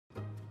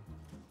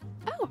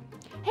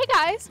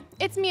Hi guys,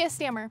 it's me,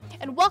 Stammer,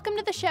 and welcome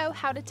to the show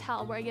How to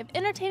Tell, where I give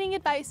entertaining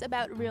advice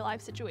about real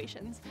life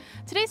situations.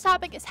 Today's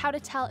topic is how to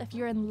tell if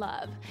you're in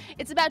love.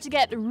 It's about to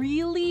get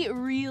really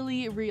real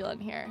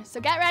in here,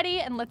 so get ready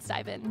and let's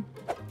dive in.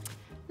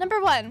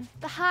 Number 1,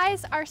 the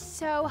highs are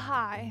so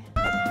high.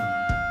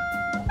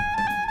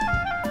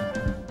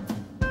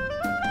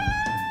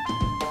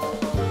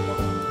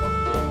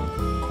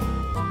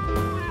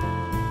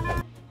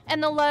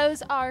 And the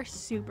lows are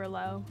super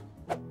low.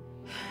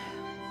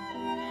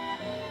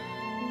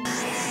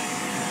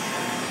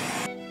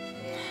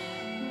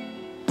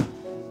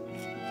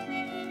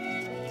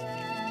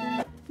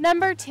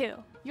 Number 2,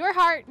 your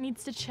heart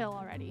needs to chill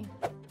already.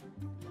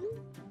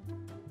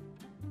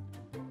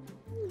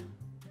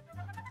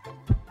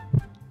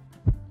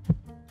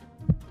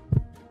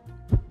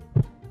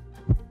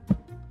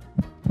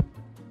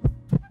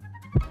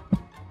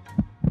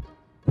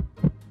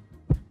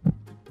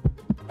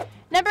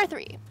 Number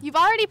 3, you've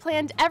already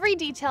planned every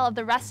detail of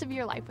the rest of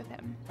your life with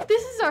him.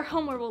 This is our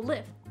home where we'll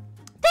live.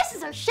 This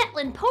is our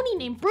Shetland pony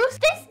named Bruce.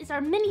 This is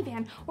our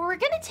minivan where we're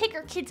gonna take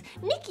our kids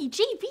Nikki,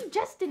 JV,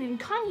 Justin, and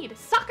Kanye to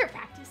soccer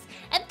practice.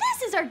 And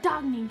this is our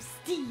dog named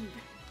Steve.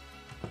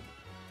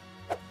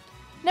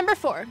 Number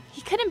 4,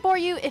 he couldn't bore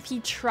you if he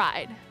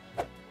tried.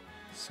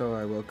 So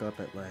I woke up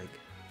at like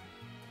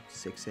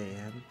 6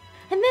 a.m.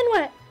 And then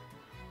what?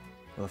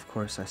 Well, of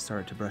course, I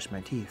started to brush my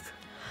teeth.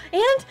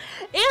 And?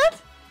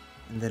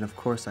 And then, of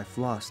course, I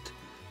flossed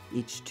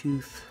each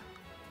tooth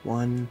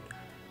one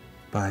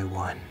by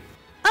one.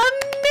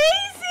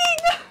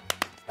 Amazing!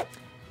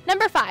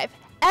 Number 5,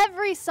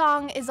 every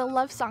song is a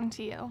love song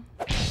to you.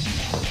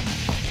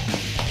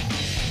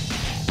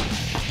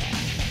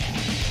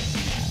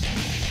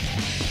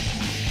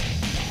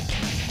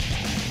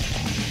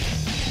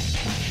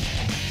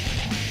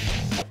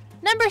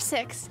 Number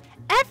 6,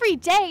 every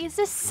day is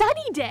a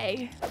sunny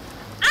day.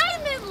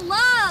 I'm in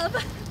love!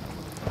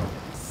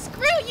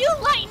 Screw you,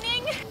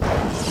 lightning!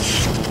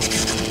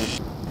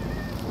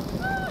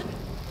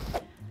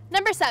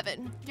 Number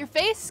 7, your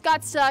face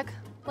got stuck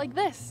like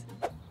this.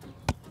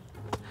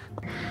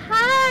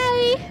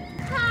 Hi!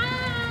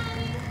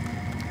 Hi!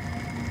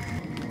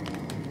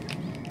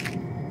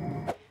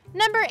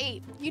 Number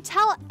 8, you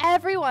tell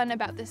everyone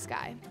about this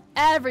guy.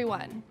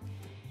 Everyone,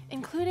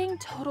 including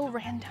total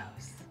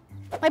randos.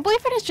 My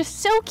boyfriend is just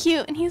so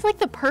cute and he's like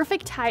the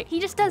perfect type. He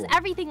just does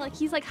everything, like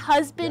he's like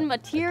husband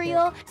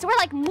material. So we're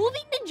like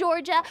moving to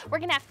Georgia. We're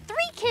gonna have 3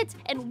 kids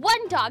and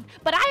 1 dog,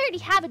 but I already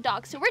have a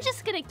dog. So we're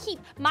just gonna keep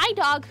my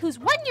dog who's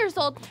 1 year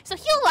old. So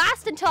he'll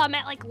last until I'm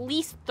at like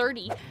least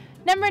 30.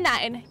 Number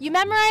 9, you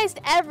memorized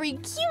every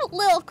cute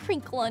little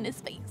crinkle on his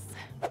face.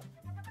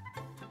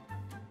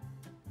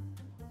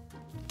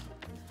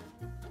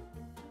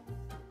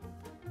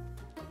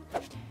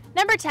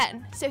 Number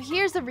 10, so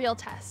here's the real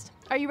test.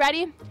 Are you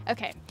ready?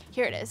 Okay,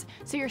 here it is.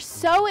 So you're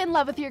so in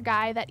love with your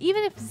guy that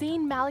even if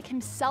Zayn Malik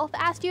himself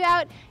asked you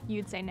out,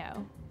 you'd say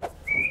no.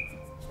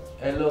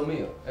 Hey, Lil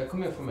Mia, hey,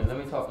 come here for a minute.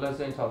 Let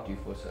Zayn talk to you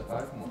for a sec. All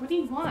right, come on. What do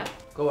you want?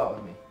 Go out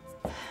with me.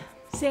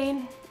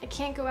 Zayn, I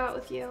can't go out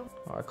with you.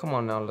 All right, come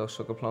on now, little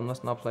sugar plum.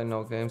 Let's not play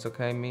no games,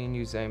 okay? Me and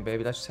you, Zayn,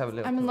 baby. Let's just have a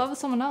little. I'm in love with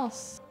someone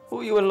else.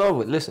 Who are you in love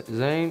with? Listen,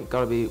 Zayn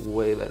gotta be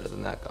way better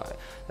than that guy.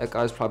 That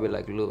guy's probably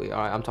like Louis.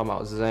 All right, I'm talking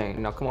about Zayn.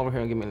 Now come over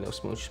here and give me a little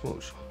smooch.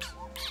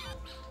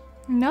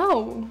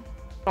 No.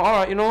 All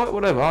right, you know what?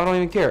 Whatever. I don't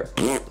even care.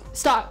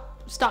 Stop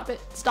it.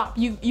 Stop.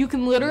 You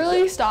can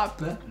literally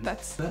stop.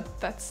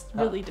 That's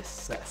really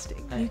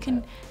disgusting. You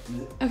can.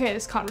 Okay,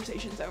 this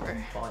conversation's over.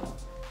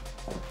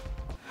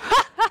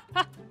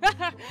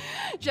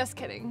 Just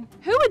kidding.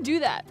 Who would do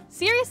that?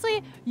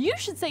 Seriously, you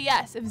should say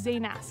yes if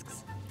Zayn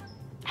asks.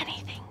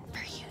 Anything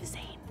for you,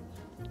 Zayn.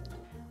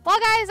 Well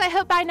guys, I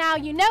hope by now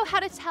you know how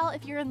to tell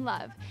if you're in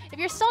love. If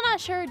you're still not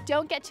sure,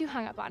 don't get too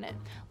hung up on it.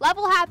 Love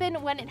will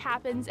happen when it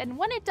happens, and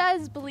when it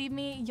does, believe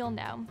me, you'll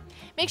know.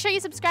 Make sure you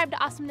subscribe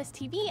to Awesomeness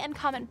TV and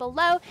comment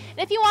below. And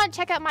if you want,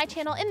 check out my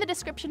channel in the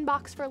description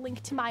box for a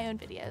link to my own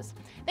videos.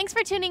 Thanks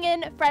for tuning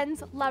in,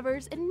 friends,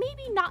 lovers, and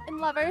maybe not in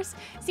lovers.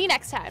 See you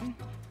next time.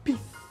 Peace.